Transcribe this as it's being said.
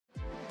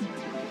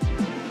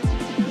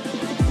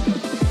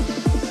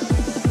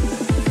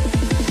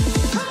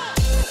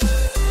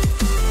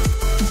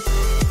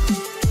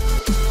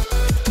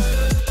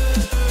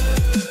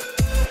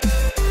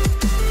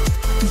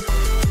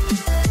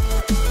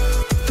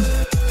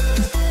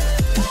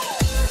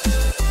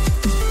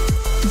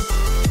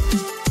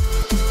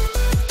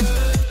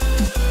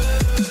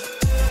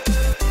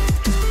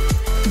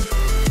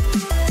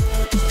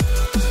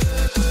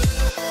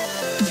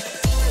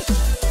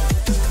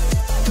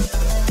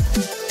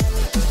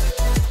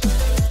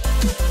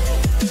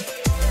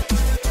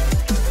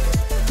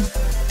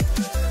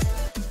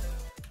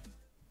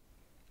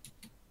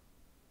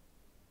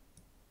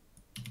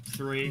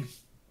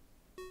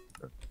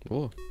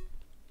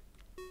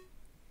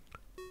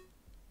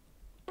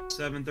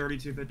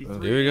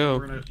73253. Here we go.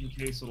 We're in a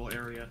encased little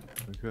area.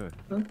 Okay.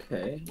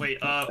 Okay. Wait,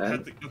 okay,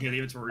 the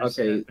inventory is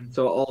Okay, open.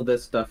 so all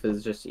this stuff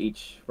is just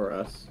each for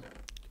us.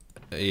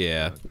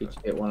 Yeah. Each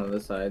get one of the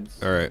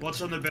sides. Alright.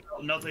 What's in the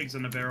barrel? Nothing's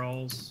in the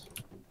barrels.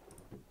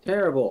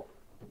 Terrible.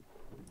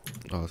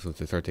 Oh, so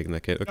they start taking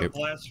that kit. Okay.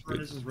 Blast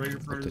furnaces, regular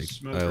furnaces,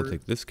 smoker. I'll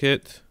take this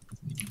kit.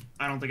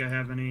 I don't think I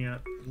have any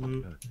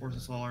loot. Or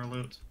is all our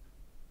loot?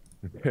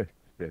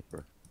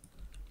 Paper.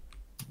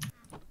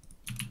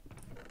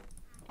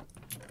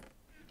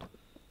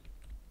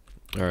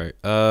 Alright,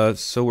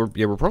 so we're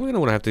probably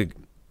gonna wanna have to,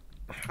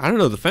 I don't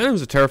know, the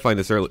Phantoms are terrifying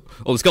this early.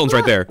 Oh, the skeleton's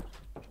right there.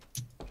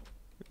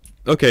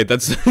 Okay,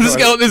 that's the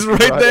skeleton is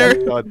right there.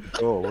 Outside the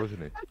door,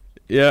 wasn't it?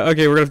 Yeah,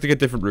 okay, we're gonna have to get a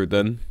different route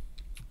then.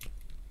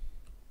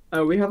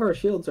 We have our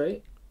shields,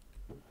 right?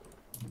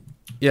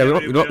 Yeah,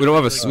 we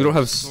don't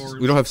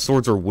have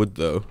swords or wood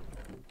though.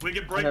 We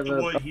can break the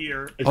wood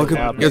here. Okay,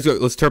 guys,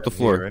 let's tear up the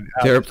floor.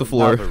 Tear up the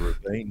floor.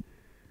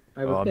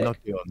 Oh, I'm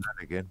not doing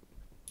that again.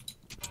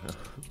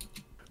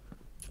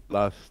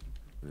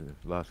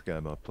 Last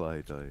game I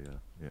played, I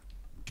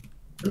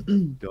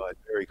died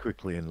very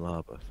quickly in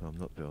lava, so I'm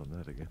not doing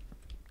that again.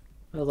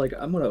 I was like,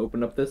 I'm gonna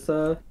open up this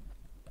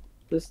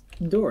this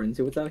door and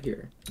see what's out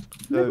here.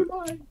 So, Never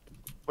mind.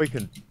 We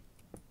can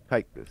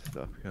take this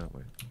stuff, can't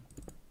we?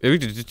 Yeah, we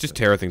could just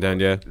tear everything down,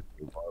 yeah.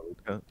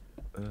 Oh,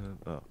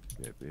 yeah,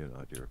 it'd be an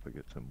idea if I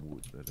get some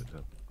wood at a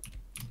time.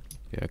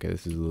 Yeah, okay,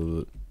 this is a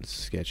little bit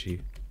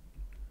sketchy.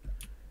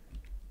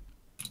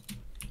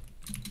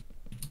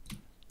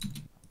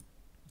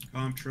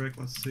 Comp trick,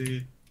 let's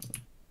see.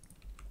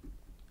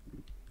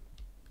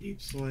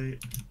 Deep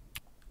slate.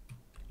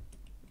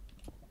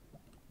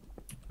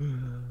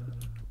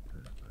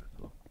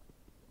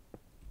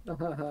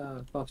 Haha,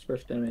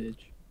 phosphorus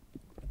damage.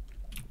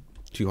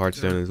 2 hearts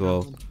down as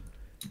well.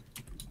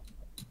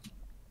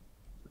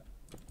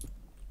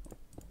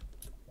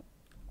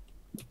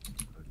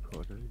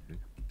 Quite easy.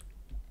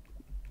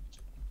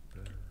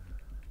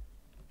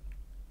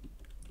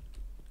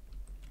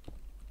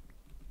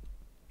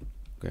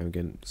 Okay, I'm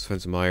getting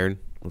some iron.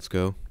 Let's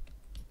go.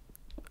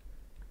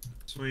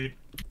 Sweet.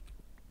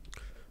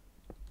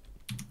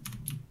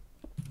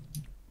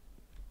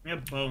 We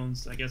have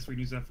bones. I guess we can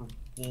use that for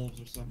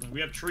wolves or something. We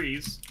have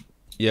trees.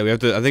 Yeah, we have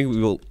to. I think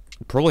we will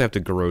probably have to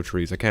grow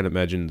trees. I can't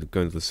imagine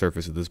going to the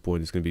surface at this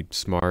point is going to be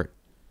smart.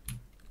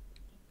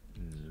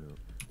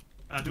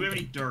 Do we have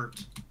any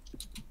dirt?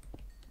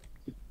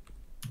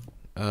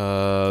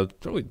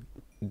 Probably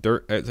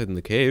dirt outside in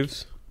the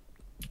caves.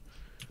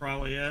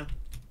 Probably, yeah.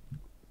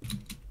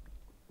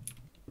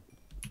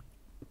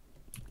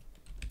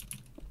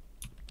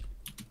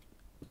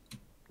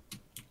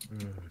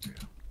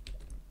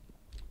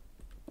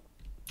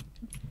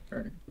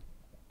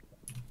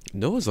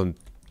 Noah's on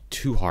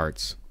 2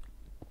 hearts.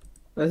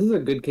 This is a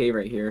good cave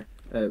right here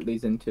that it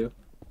leads into.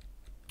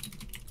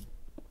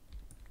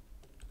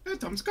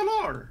 Tom's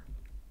galore.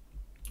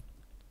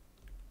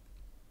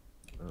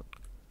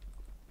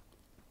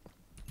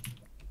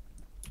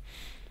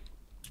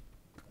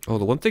 Oh,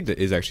 the one thing that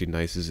is actually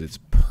nice is it's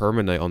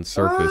permanite on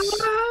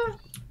surface.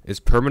 It's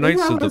permanite,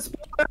 so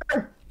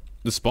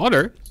the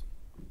spawner.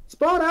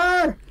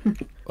 Spawner.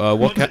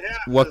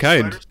 What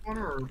kind?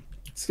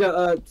 It's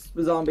got it's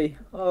a zombie.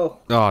 Oh.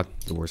 Ah,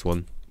 the worst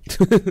one.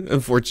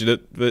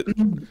 Unfortunate, but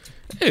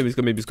hey,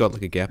 maybe he's got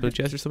like a gap in the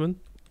chest or something.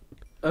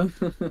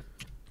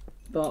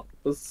 Thought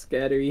was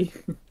scattery.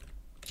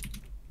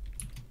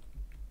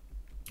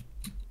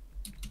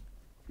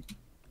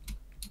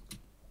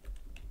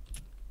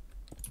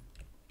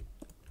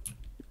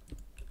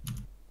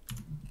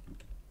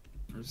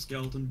 There's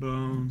skeleton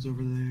bones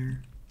over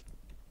there.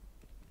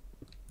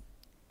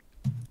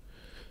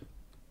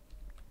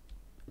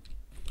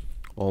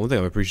 Well, one thing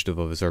I'm appreciative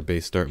of is our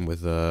base starting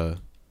with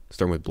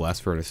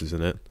blast furnaces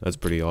in it. That's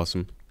pretty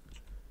awesome.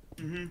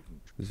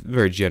 It's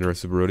very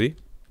generous of Brody.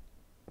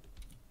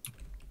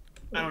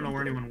 I don't know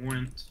where anyone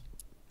went.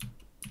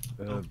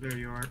 Oh, there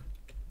you are.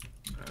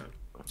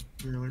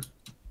 Really?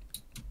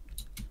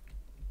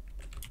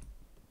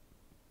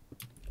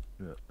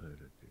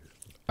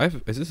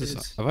 Have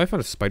I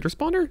found a spider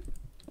spawner?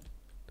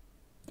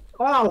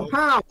 Oh,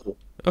 how?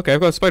 Okay,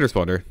 I've got a spider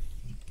spawner.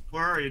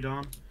 Where are you,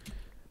 Dom?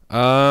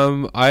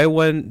 I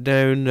went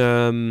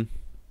down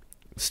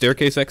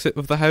staircase exit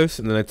of the house,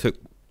 and then I took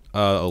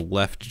a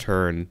left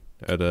turn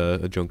at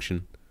a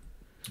junction.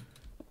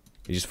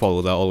 You just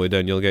follow that all the way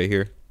down, you'll get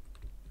here.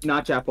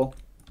 Notch apple.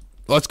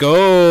 Let's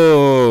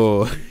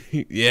go!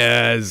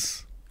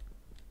 Yes!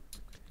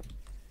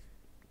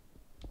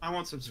 I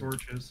want some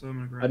torches, so I'm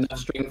gonna grab Enough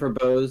string for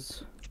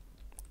bows.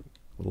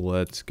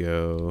 Let's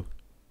go.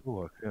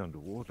 Oh, I found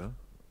water.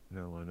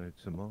 Now I need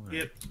some iron.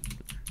 Yep.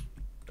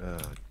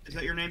 Is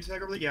that your name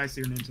tag over there? Yeah, I see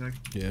your name tag.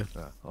 Yeah.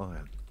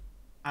 Iron.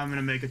 I'm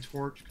gonna make a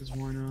torch, because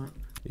why not?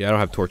 Yeah, I don't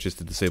have torches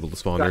to disable the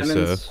spawners,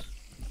 so...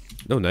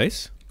 No,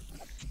 nice.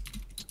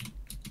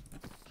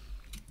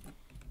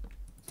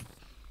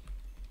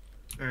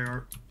 There you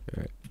are.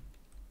 Alright.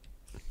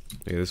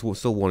 Yeah, there's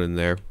still one in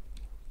there.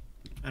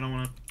 I don't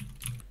wanna...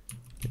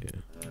 Yeah.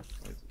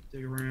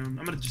 Dig around.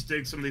 I'm gonna just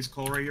dig some of these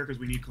coal right here because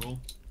we need coal.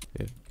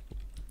 Yeah.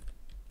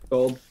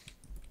 Gold.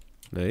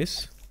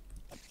 Nice.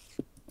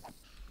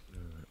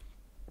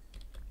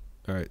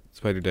 Alright,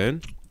 spider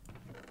down.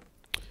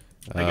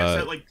 I guess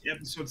at like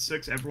episode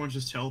 6, everyone's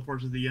just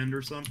teleports to the end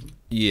or something.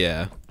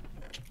 Yeah.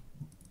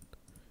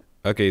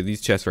 Okay, these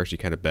chests are actually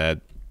kind of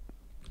bad.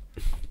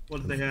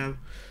 What do they have?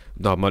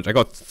 Not much. I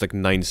got like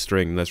 9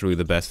 string. That's really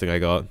the best thing I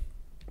got.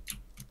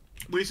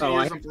 At least you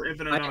use them for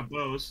infinite amount of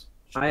bows.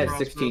 I have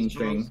Crossbows, 16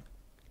 string. bows.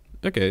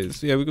 Okay,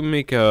 so yeah, we can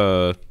make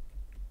these.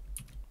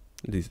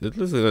 It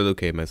looks like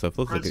okay myself.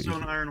 Looks like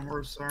Redstone, iron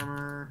horse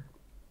armor,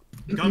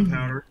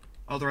 gunpowder.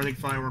 Although I think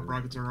firework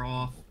rockets are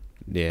off.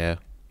 Yeah.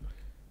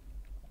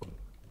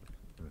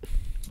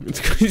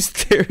 It's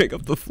staring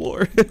up the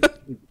floor.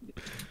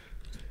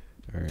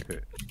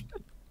 Alright.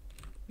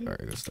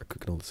 Alright, let's start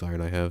cooking all this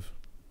iron I have.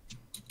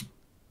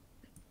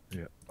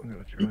 Yeah, I'm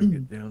gonna try and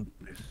get down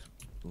this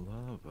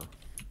lava.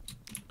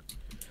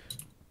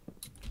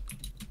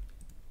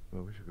 I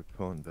wish I could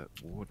find that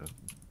water.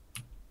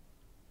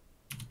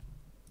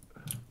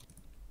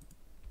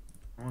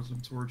 I want some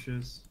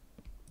torches.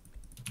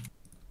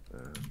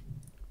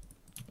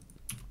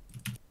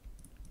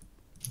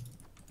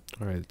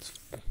 Alright,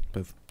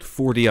 it's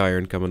 40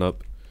 iron coming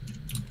up.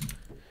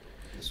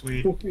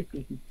 Sweet.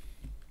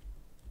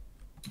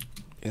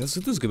 Yeah, this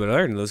is good bit of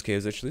iron in those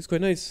caves actually. It's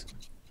quite nice.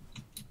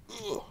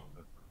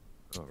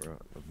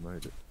 Alright, I've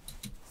made it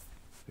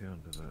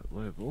down to that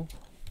level.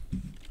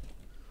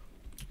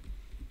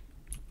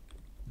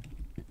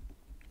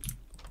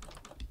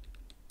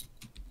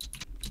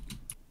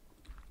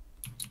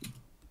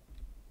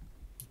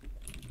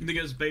 I think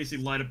it's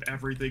basically light up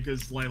everything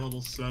because light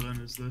level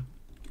 7 is the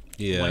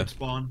light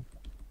spawn.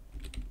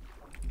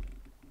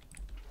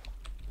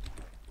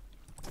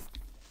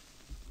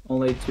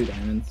 Only 2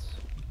 diamonds.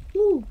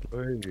 Woo.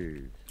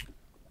 Hey.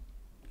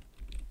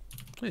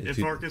 If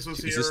Marcus was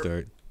here,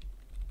 Start.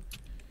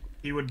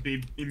 he would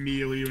be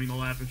immediately doing the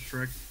lapis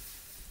trick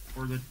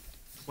or the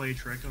clay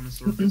trick on the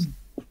surface.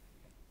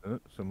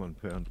 Someone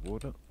found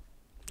water.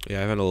 Yeah,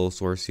 I have a little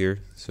source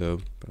here,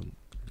 so I'm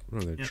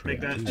gonna Yeah, try.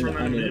 make that to turn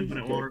that into an I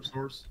infinite water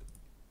source.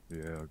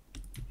 Yeah.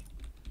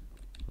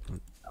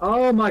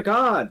 Oh my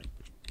god!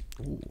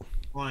 Ooh.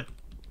 What?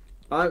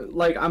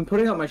 I'm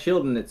putting up my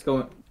shield and it's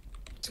going.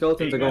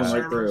 Skeletons are going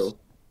right through.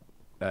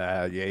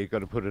 Yeah, you got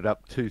to put it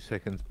up 2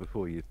 seconds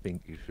before you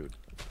think you should.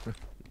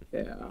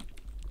 Yeah.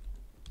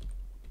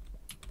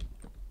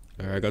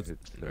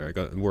 Alright,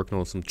 I'm working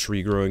on some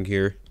tree growing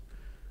here.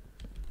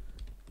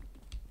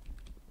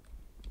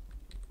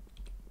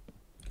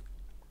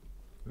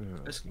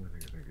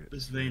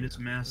 This vein is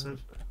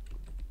massive.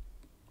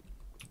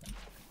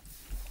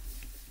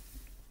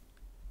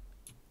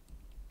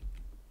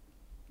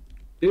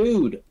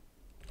 Dude!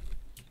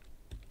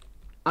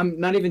 I'm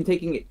not even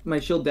taking my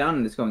shield down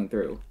and it's going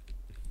through.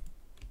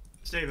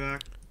 Stay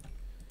back.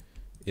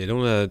 Yeah,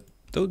 don't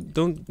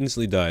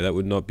instantly die. That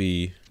would not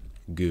be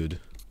good.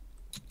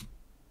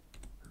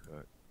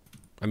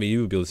 I mean,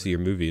 you would be able to see your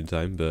movie in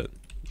time, but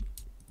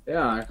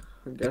Yeah,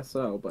 I guess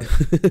so, but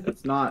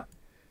it's not.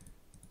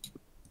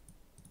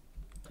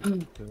 Yeah.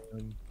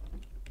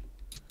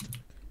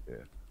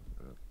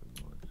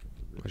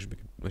 I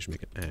should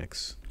make an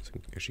axe so I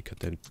can actually cut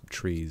down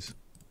trees.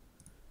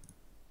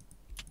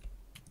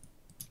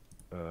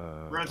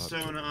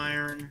 Redstone,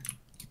 iron,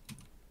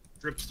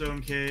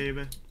 dripstone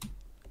cave.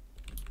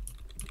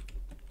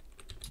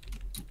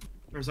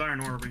 There's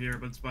iron ore over here,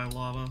 but it's by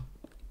lava.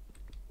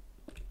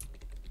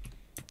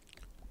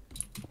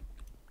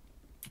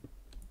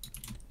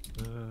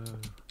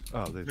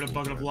 There's Got a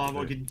bucket of lava.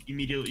 We can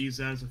immediately use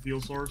that as a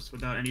fuel source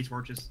without any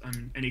torches.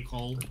 Any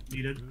coal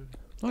needed.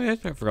 Oh yeah,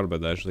 I forgot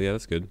about that actually. Yeah,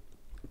 that's good.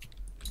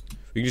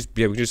 We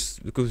can just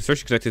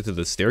especially connected to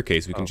the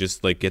staircase. We can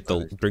just like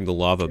bring the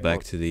lava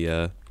back to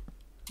the.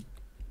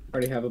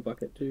 Already have a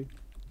bucket too.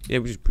 Yeah,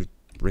 we just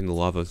bring the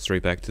lava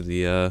straight back to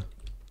the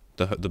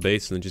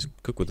base and then just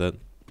cook with that.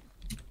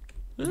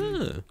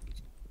 Ah.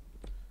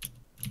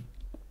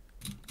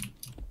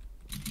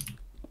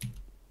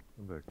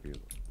 Come back here,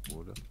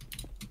 water.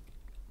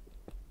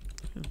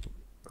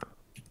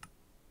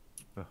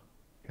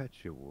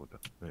 Catch your water.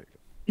 There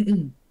you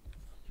go.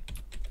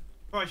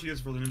 Probably should use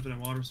it for an infinite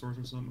water source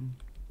or something.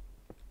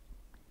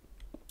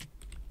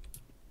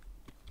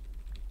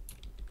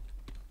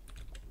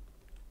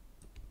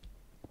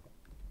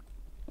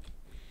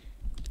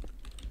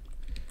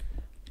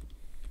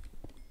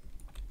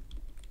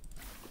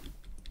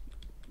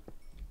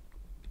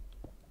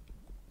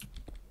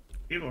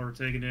 People are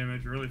taking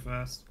damage really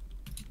fast.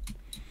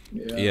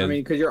 Yeah. I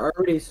mean, because you're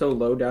already so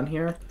low down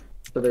here,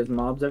 so there's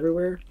mobs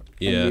everywhere.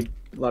 Yeah. And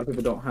a lot of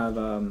people don't have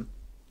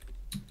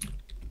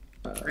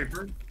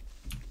Creeper?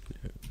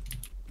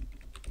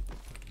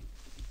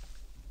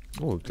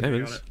 Oh,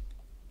 diamonds.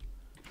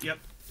 Yep.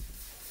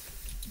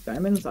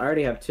 diamonds. I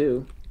already have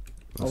 2.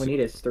 All we need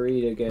is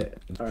 3 to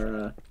get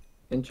our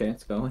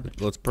enchants going.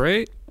 Let's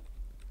pray.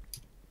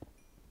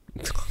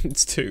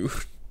 It's 2.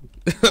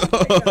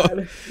 Oh my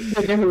god.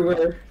 Dig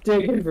everywhere.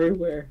 Dig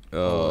everywhere.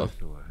 Oh.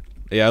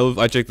 Yeah,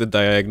 I checked the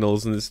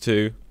diagonals in this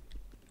too.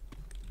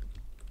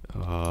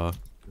 The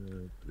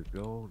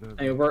gold.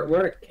 I mean,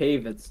 we're a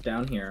cave that's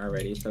down here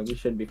already, so we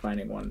should be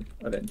finding one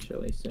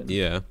eventually soon.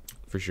 Yeah,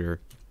 for sure.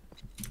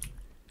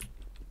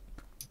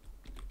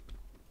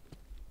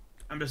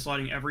 I'm just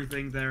sliding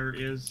everything there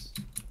is.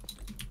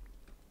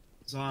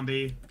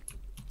 Zombie.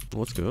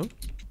 Let's go.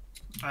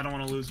 I don't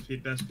want to lose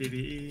best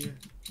PvE.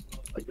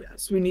 But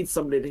yes, we need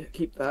somebody to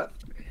keep that.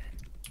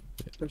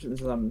 Especially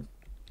since I'm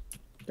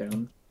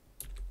down.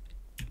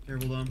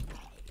 Careful, them.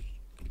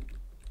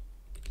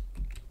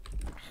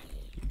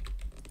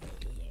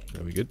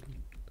 Are we good?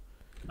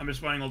 I'm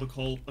just finding all the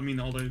coal. I mean,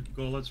 all the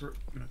gold. That's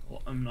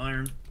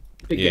iron.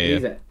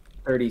 Spaghetti's at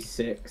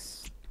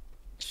 36.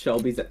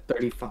 Shelby's at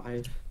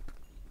 35.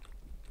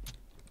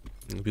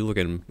 If you look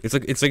at him, it's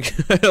like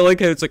I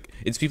like how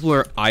it's people who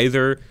are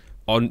either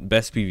on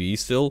best PvE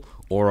still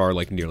or are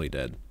like nearly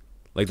dead.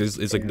 Like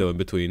it's like no in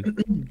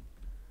between.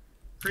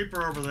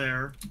 Creeper over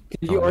there.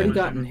 If you already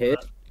gotten hit,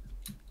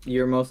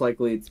 you're most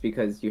likely it's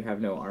because you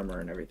have no armor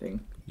and everything.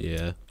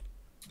 Yeah.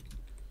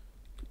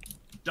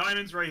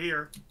 Diamonds right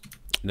here.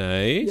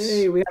 Nice.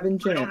 Yay, we have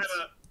enchants.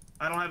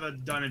 I don't have a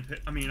diamond pit.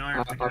 I mean, iron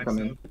I'll pickaxe. come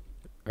in.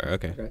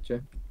 Alright, okay.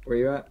 Gotcha. Where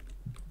you at?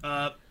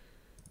 I'm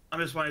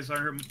just finding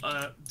something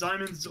here.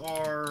 Diamonds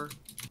are.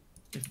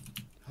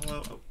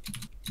 Hello. Oh.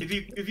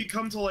 If you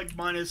come to like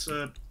minus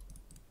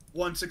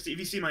 160, if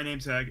you see my name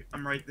tag,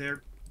 I'm right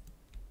there.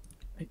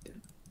 I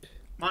did.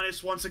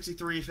 Minus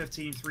 163,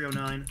 15,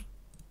 309.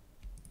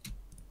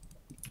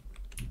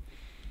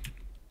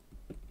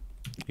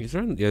 He's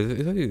on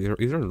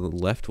he's on the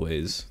left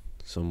ways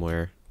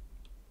somewhere.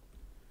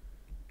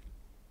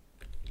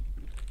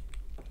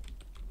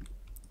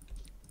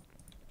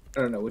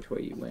 I don't know which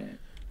way you went.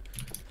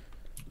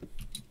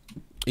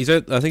 He's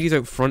at I think he's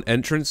at front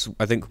entrance.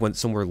 I think went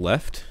somewhere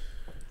left.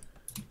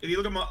 If you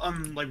look at my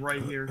like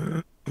right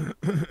here,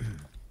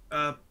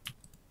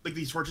 like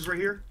these torches right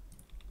here,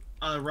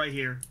 right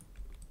here.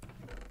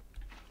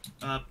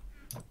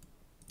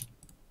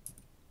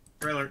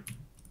 Trailer.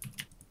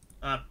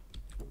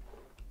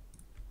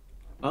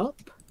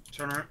 Up?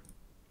 Turn around.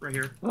 Right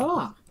here.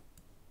 Ah!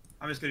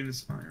 I'm just getting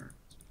this iron.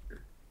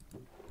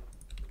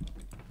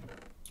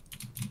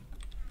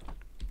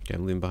 Okay,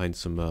 I'm leaving behind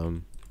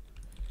some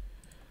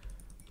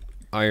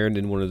iron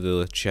in one of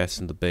the chests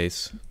in the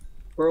base.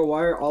 Bro,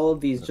 why are all of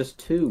these just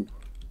 2?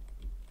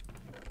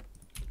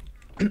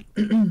 I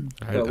don't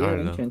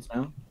know.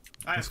 Now.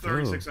 I have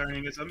 36 iron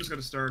ingots. I'm just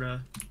gonna start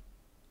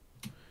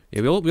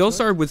Yeah, we all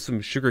started with some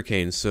sugar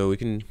cane, so we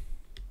can.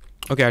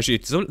 Okay, actually,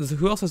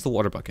 who else has the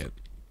water bucket?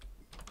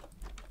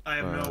 I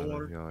have no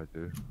water. Yeah, I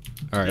do.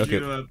 All right, okay,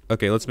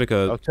 okay. Let's make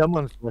a. Oh,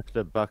 someone's left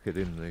a bucket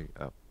in the.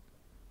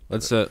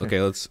 Let's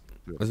okay. Let's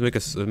make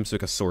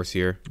a source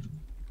here.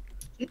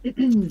 Yep,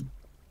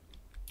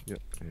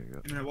 there you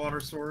go. In a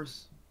water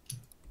source.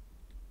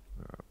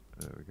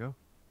 There we go.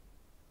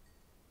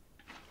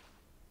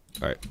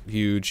 All right,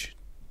 huge.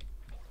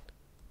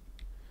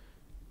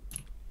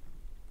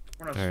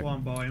 We're not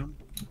swamp biome.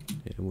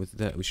 And with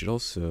that, we should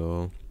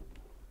also.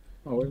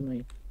 Oh, where's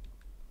my...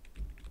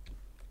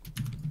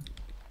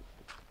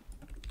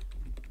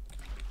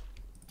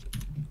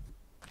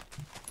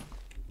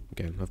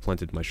 Okay, I've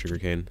planted my sugar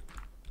cane.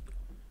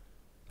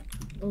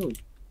 Oh,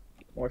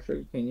 more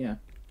sugar cane, yeah.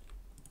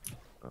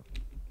 Oh,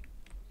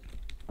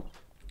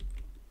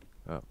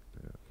 yeah,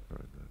 throw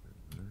that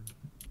in there.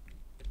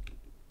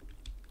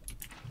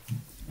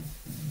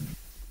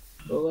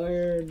 Full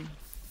iron.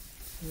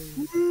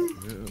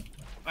 Yeah.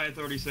 I had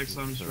 36,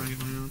 so I'm just trying to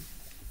get my own.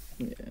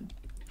 Yeah.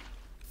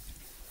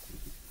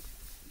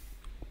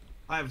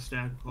 I have a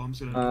stack of coal. I'm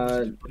just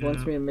gonna.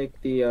 Wants me to make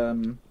the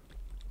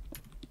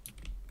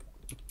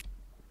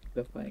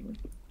thing.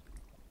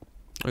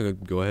 Okay,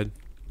 go ahead.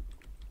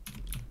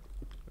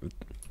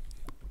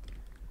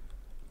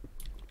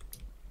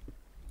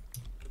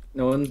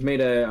 No one's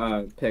made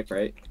a pick,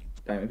 right?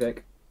 Diamond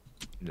pick.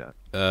 No.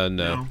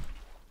 No.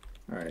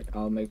 All right,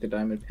 I'll make the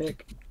diamond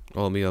pick.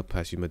 Oh, me, I'll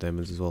pass you my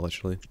diamonds as well,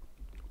 actually.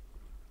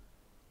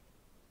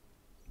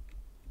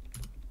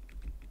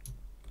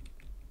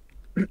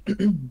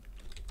 Okay,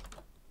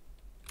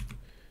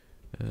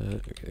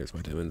 there's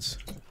my diamonds.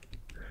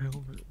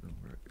 Helmet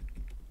number.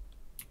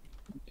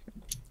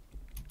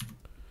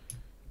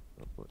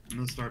 I'm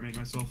gonna start making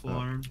myself full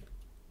iron.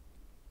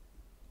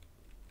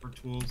 Or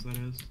tools, that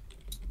is.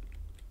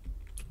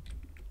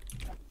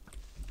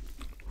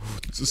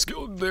 There's a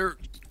skeleton there.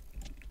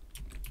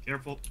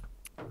 Careful.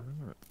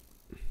 Alright.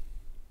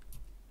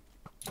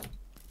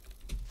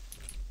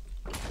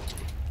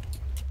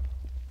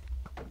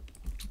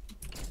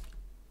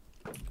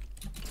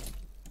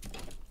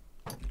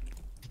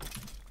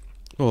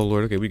 Oh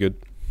lord, okay, we good.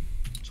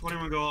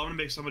 21 gold. I'm gonna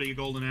make somebody a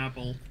golden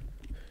apple.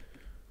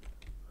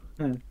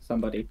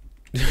 Somebody.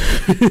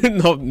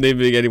 Not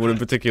naming anyone in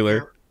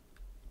particular.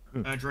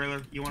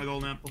 Trailer, you want a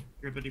golden apple?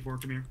 You're 54,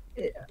 come here.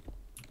 Yeah.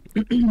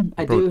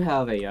 I do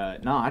have a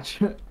notch,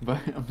 but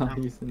I'm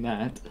not using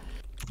that.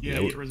 Yeah,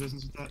 you get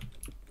resistance with that.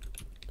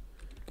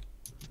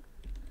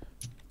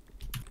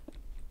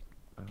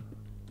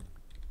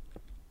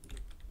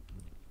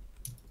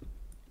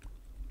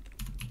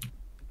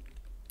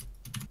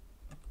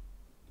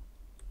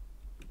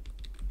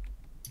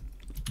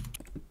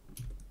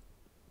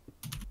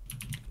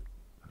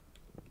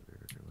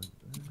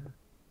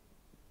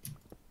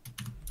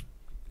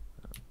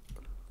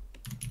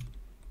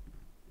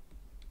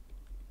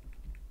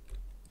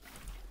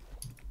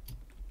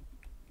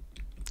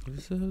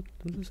 Was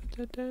this a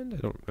dead end? I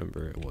don't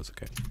remember. It was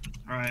okay.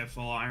 Alright, I have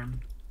full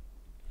iron.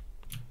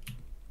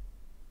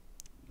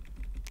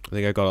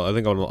 I got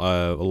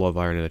a lot of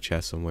iron in a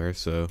chest somewhere,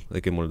 so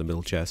like in one of the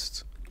middle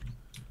chests.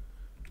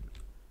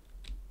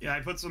 Yeah, I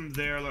put some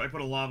there. I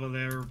put a lava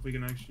there. If we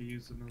can actually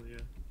use them, yeah.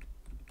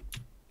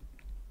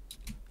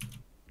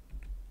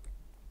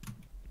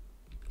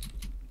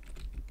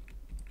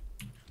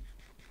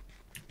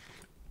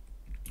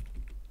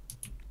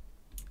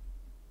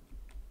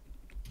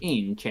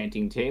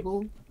 Enchanting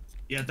table.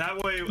 Yeah,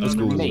 that way. Let's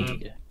there go. was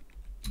Made.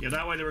 yeah,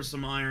 that way there was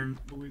some iron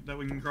that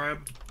we can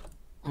grab.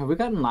 Have we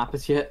gotten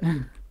lapis yet?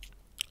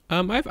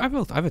 I've a Oh,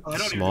 I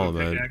don't small even do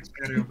a amount. pickaxe.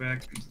 I gotta go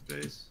back into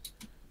space.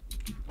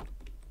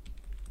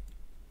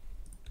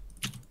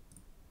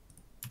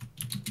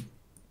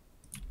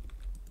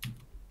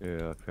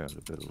 Yeah, I found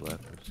a bit of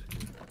lapis.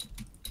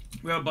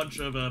 We have a bunch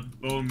of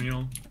bone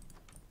meal.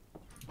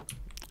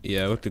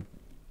 Yeah, I have to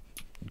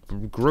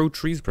grow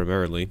trees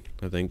primarily,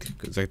 I think,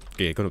 because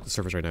going up the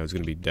surface right now is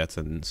going to be death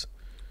sentence.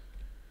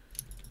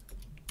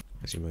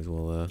 I guess you might as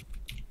well.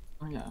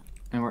 Oh yeah,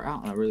 and we're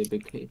out in a really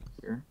big cave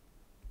here.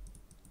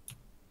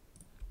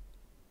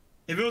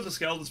 If it was a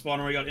skeleton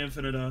spawner, we got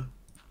infinite.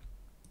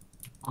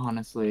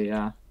 Honestly,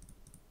 yeah.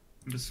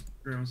 I'm just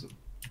grabbing some.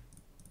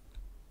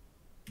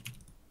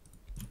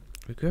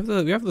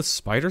 We have the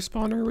spider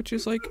spawner, which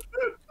is like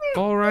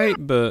all right,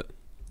 but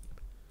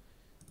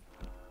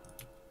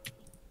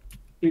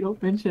We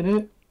don't mention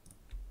it.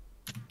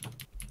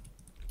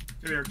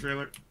 Come here,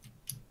 trailer.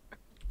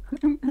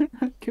 I'm gonna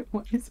kill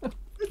myself.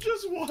 I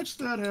just watched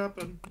that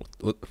happen.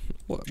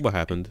 what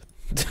happened?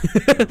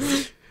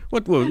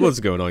 what's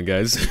going on,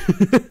 guys?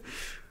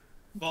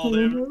 Ball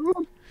damage.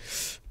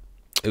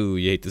 Ooh,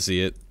 you hate to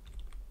see it.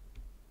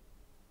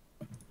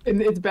 And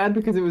it's bad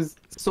because it was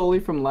solely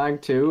from lag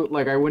too.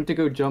 Like I went to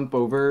go jump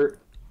over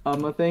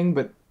a thing,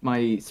 but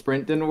my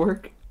sprint didn't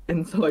work,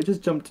 and so I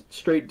just jumped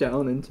straight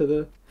down into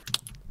the.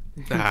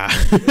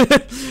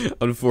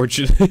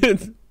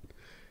 Unfortunate.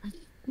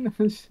 And I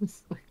was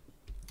just like,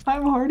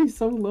 I'm already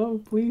so low.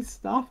 Please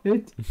stop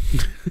it.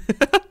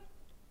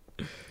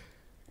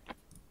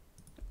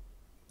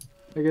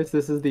 I guess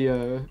this is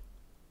the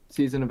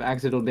season of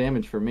accidental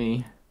damage for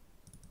me.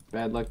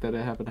 Bad luck that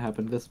it happened to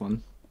happen to this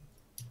one.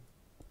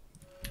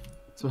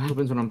 That's what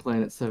happens when I'm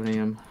playing at 7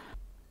 AM.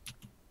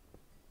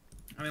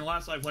 I mean,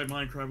 last I played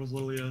Minecraft was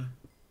literally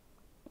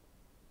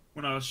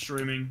when I was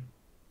streaming.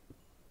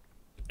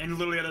 And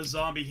literally had a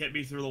zombie hit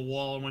me through the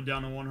wall and went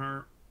down to 1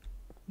 heart.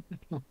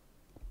 As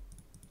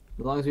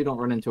long as we don't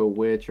run into a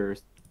witch or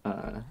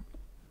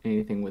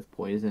anything with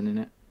poison in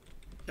it.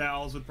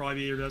 Cows would probably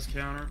be your best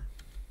counter.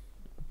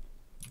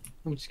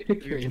 I'm just gonna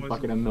carry a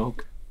bucket of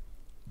milk.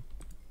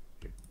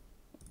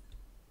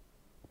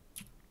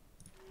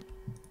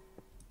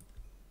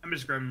 I'm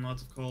just grabbing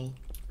lots of coal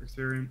for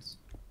experience.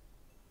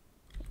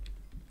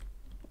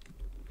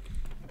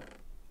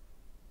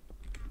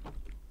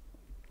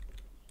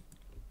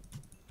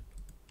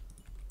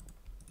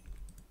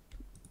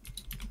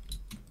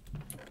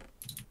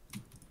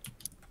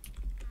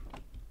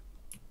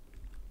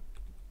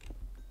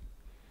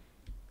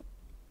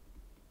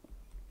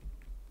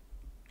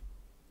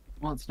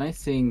 Well, it's nice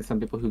seeing some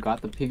people who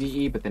got the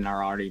PvE, but then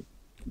are already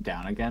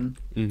down again.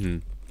 Mm-hmm.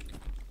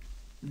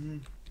 Mm-hmm.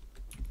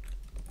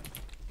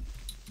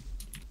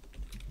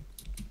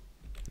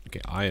 Okay,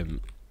 I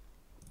am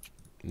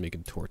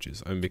making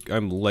torches.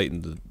 I'm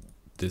lighting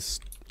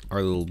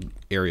our little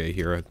area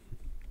here up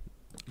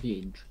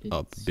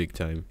big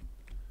time.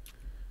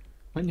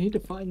 I need to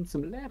find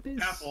some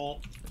lapis. Apple.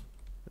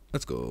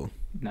 Let's go.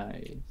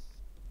 Nice.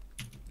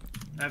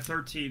 I have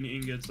 13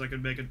 ingots. I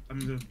could make it. I'm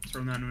gonna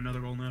turn that into another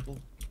golden apple.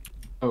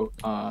 Oh,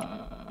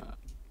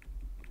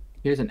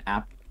 here's an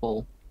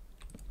apple.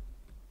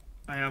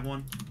 I have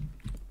one.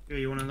 Here,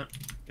 you want another?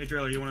 Hey,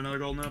 trailer, you want another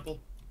golden apple?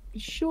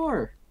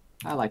 Sure.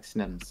 I like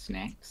some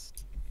snacks.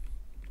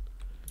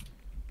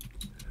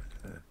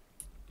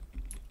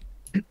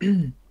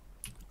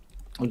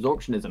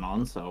 Absorption isn't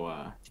on,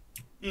 so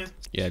Yeah.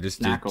 Yeah, just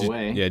snack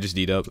away. Yeah, just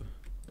eat up.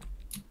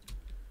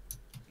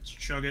 Let's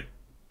chug it.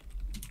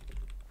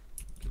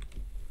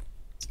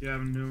 What's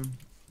Gavin doing?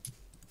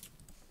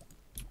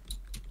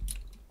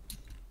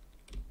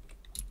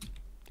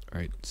 All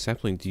right,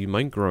 sapling. Do you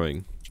mind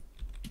growing?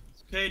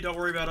 Okay, don't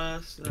worry about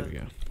us. There we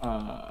go.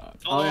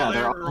 Oh yeah,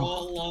 they're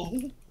all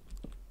low.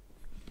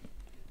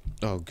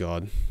 Oh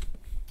God.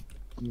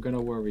 I'm gonna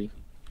worry.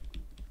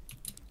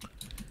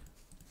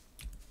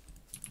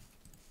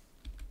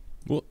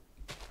 What?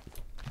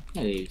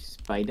 Hello,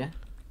 spider.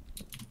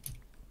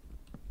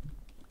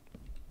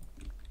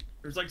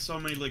 There's like so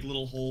many like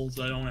little holes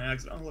that I don't want to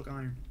exit. Oh look,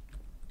 iron.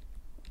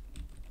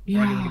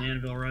 Yeah. An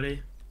anvil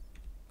ready.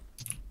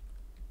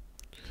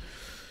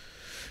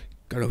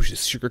 God, I wish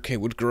this sugarcane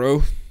would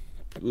grow.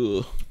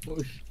 Ugh.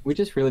 We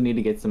just really need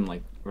to get some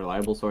like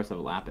reliable source of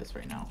lapis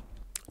right now.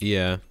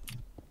 Yeah.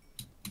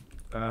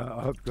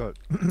 I've got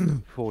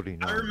 49.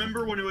 I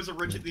remember when it was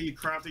originally the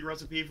crafting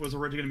recipe was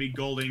originally gonna be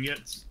gold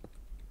ingots.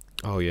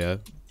 Oh yeah.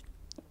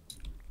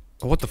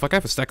 Oh, what the fuck? I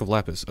have a stack of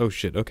lapis. Oh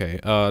shit. Okay.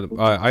 I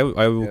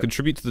will Yeah.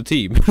 contribute to the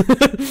team.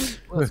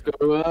 Let's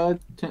go.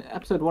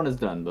 Episode 1 is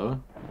done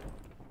though.